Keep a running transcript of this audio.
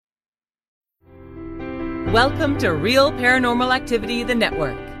Welcome to Real Paranormal Activity, the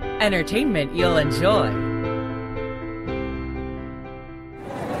network. Entertainment you'll enjoy.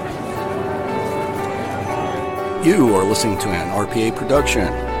 You are listening to an RPA production,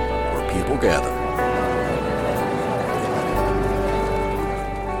 where people gather.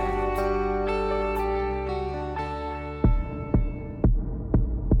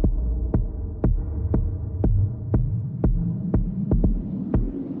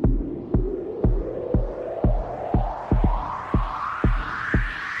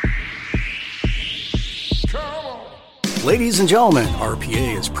 Ladies and gentlemen,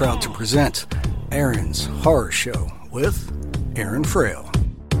 RPA is proud to present Aaron's Horror Show with Aaron Frail.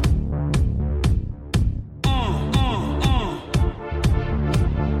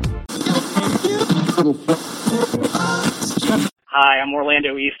 Hi, I'm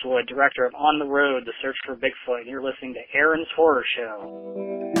Orlando Eastwood, director of On the Road, The Search for Bigfoot, and you're listening to Aaron's Horror Show.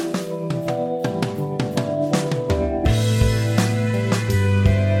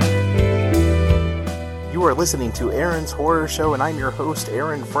 You are listening to Aaron's Horror Show, and I'm your host,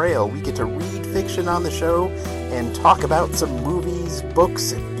 Aaron Frail. We get to read fiction on the show and talk about some movies,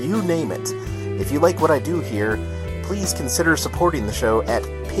 books, you name it. If you like what I do here, please consider supporting the show at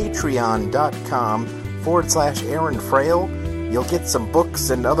patreon.com/Aaron Frail. You'll get some books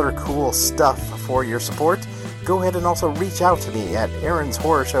and other cool stuff for your support. Go ahead and also reach out to me at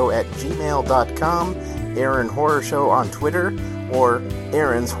aaronsHorrorshow@gmail.com, Aaron Horror Show on Twitter, or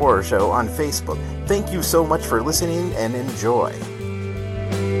Aaron's Horror Show on Facebook. Thank you so much for listening, and enjoy.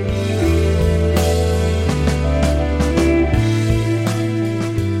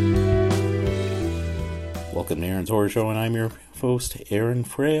 Welcome to Aaron's Horror Show, and I'm your host, Aaron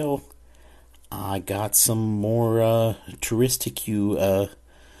Frail. I got some more touristic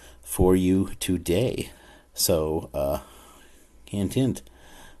for you today. So, hint, hint,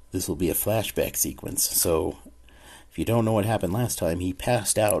 this will be a flashback sequence. So, if you don't know what happened last time, he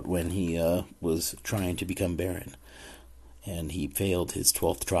passed out when he was trying to become Baron. And he failed his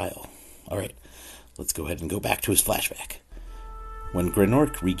 12th trial. Alright, let's go ahead and go back to his flashback. When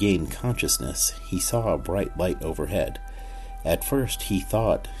Grynork regained consciousness, he saw a bright light overhead. At first, he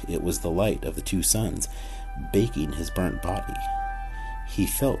thought it was the light of the two suns, baking his burnt body. He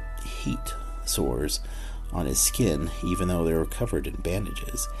felt heat sores on his skin, even though they were covered in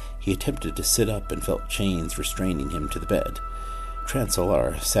bandages. He attempted to sit up and felt chains restraining him to the bed.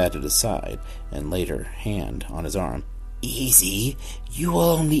 Transolar sat at his side and laid her hand on his arm. "Easy. You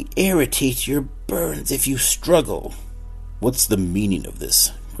will only irritate your burns if you struggle." "What's the meaning of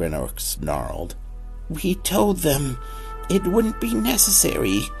this?" Grynork snarled. "We told them it wouldn't be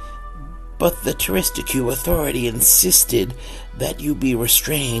necessary, but the Touristicue Authority insisted that you be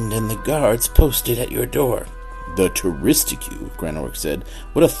restrained and the guards posted at your door." "The Touristicue," Grynork said.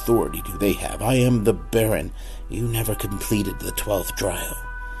 "What authority do they have? I am the Baron." "You never completed the 12th trial."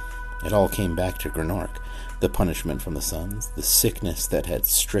 It all came back to Grynork. The punishment from the suns, the sickness that had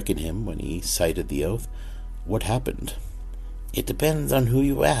stricken him when he cited the oath. What happened? "It depends on who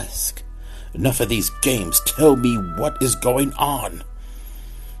you ask." "Enough of these games. Tell me what is going on."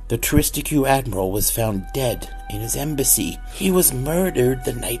 "The Touristicue Admiral was found dead in his embassy. He was murdered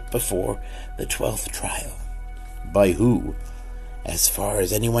the night before the 12th trial." "By who?" "As far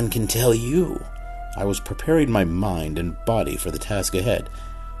as anyone can tell you." I was preparing my mind and body for the task ahead.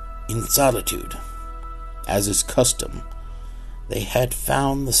 "In solitude, as is custom. They had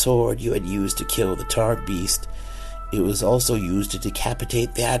found the sword you had used to kill the tar beast. It was also used to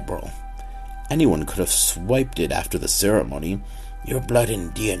decapitate the Admiral. Anyone could have swiped it after the ceremony. Your blood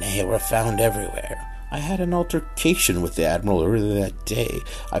and DNA were found everywhere. I had an altercation with the Admiral earlier that day,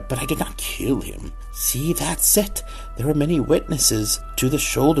 but I did not kill him." "See, that's it. There were many witnesses to the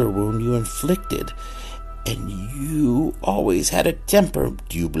shoulder wound you inflicted, and you always had a temper."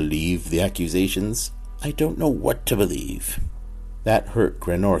 "Do you believe the accusations?" "I don't know what to believe." That hurt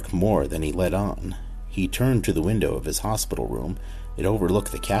Grynork more than he let on. He turned to the window of his hospital room. It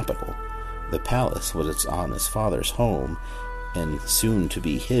overlooked the capital. The palace was on his father's home, and soon to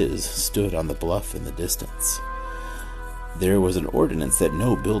be his, stood on the bluff in the distance. There was an ordinance that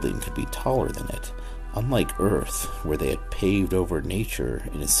no building could be taller than it. Unlike Earth, where they had paved over nature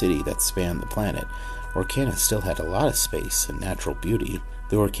in a city that spanned the planet, Orkana still had a lot of space and natural beauty.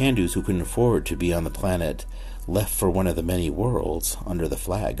 The Orkandus who couldn't afford to be on the planet left for one of the many worlds under the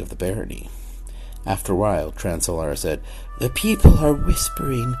flag of the barony. After a while, Transolar said, "The people are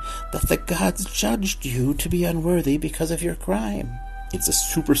whispering that the gods judged you to be unworthy because of your crime." "It's a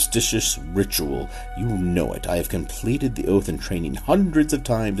superstitious ritual. You know it. I have completed the oath and training hundreds of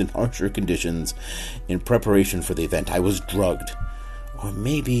times in harsher conditions in preparation for the event. I was drugged. Or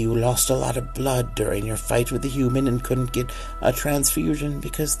maybe you lost a lot of blood during your fight with the human and couldn't get a transfusion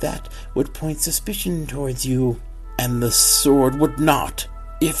because that would point suspicion towards you. And the sword would not.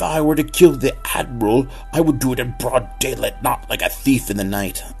 If I were to kill the Admiral, I would do it in broad daylight, not like a thief in the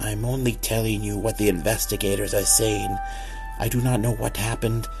night. I'm only telling you what the investigators are saying. I do not know what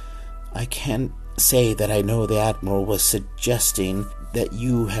happened. I can't say that I know the Admiral was suggesting that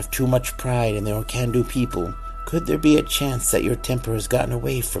you have too much pride in the Orkandu people. Could there be a chance that your temper has gotten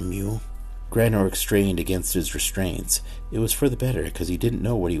away from you? Granork strained against his restraints. It was for the better, because he didn't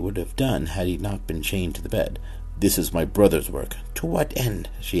know what he would have done had he not been chained to the bed. This is my brother's work. To what end?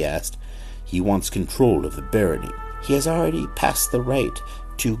 She asked. He wants control of the barony. He has already passed the right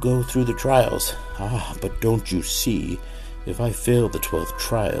to go through the trials. But don't you see? If I fail the 12th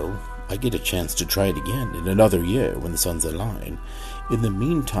trial, I get a chance to try it again in another year when the suns align. In the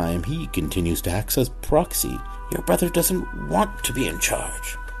meantime, he continues to act as proxy. Your brother doesn't want to be in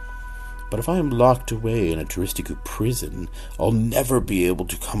charge. But if I am locked away in a Turistiku prison, I'll never be able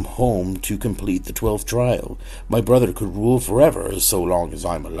to come home to complete the 12th trial. My brother could rule forever, so long as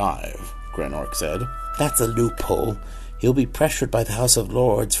I'm alive, Granork said. That's a loophole. He'll be pressured by the House of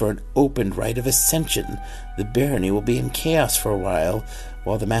Lords for an open right of ascension. The barony will be in chaos for a while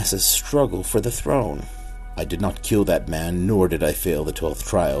the masses struggle for the throne. I did not kill that man, nor did I fail the 12th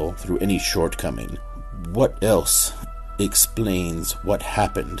trial through any shortcoming. What else explains what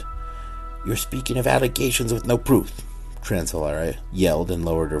happened? You're speaking of allegations with no proof, Transalara yelled and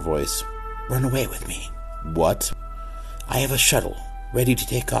lowered her voice. Run away with me. What? I have a shuttle, ready to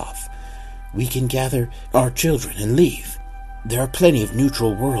take off. We can gather our children and leave. There are plenty of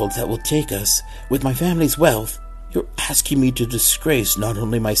neutral worlds that will take us. With my family's wealth, you're asking me to disgrace not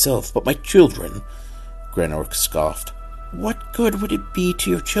only myself, but my children, Granork scoffed. What good would it be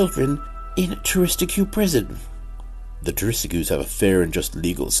to your children in a Turistiku prison? The Turistikus have a fair and just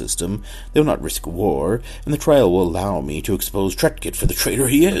legal system. They'll not risk war, and the trial will allow me to expose Tretkit for the traitor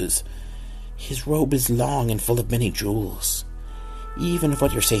he is. His robe is long and full of many jewels. Even if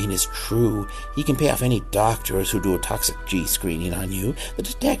what you're saying is true, he can pay off any doctors who do a toxic G screening on you. The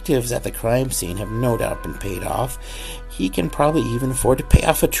detectives at the crime scene have no doubt been paid off. He can probably even afford to pay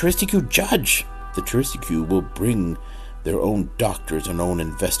off a Turistiku judge. The Turistiku will bring their own doctors and own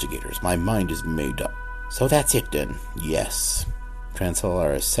investigators. My mind is made up. So that's it then. Yes.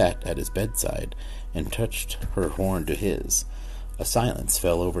 Transalara sat at his bedside and touched her horn to his. A silence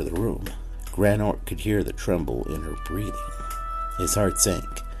fell over the room. Granork could hear the tremble in her breathing. His heart sank,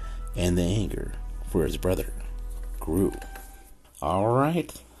 and the anger for his brother grew. All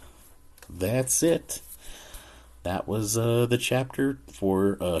right. That's it. That was the chapter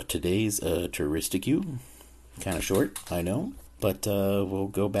for today's Turistiku. Kind of short, I know. But we'll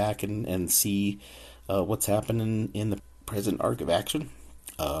go back and see what's happening in the present arc of action,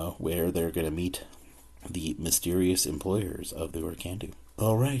 where they're going to meet the mysterious employers of the Orkandu.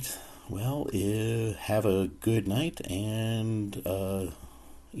 All right. Well, have a good night and or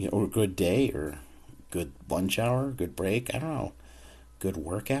a good day, or good lunch hour, good break. I don't know. Good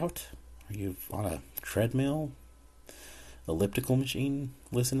workout. Are you on a treadmill, elliptical machine?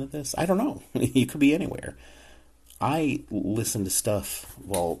 Listen to this. I don't know. You could be anywhere. I listen to stuff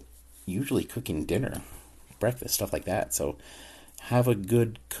while usually cooking dinner, breakfast, stuff like that. So have a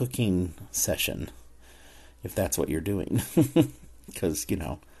good cooking session if that's what you're doing, because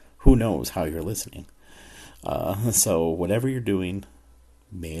who knows how you're listening. So whatever you're doing,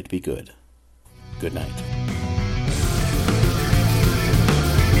 may it be good. Good night.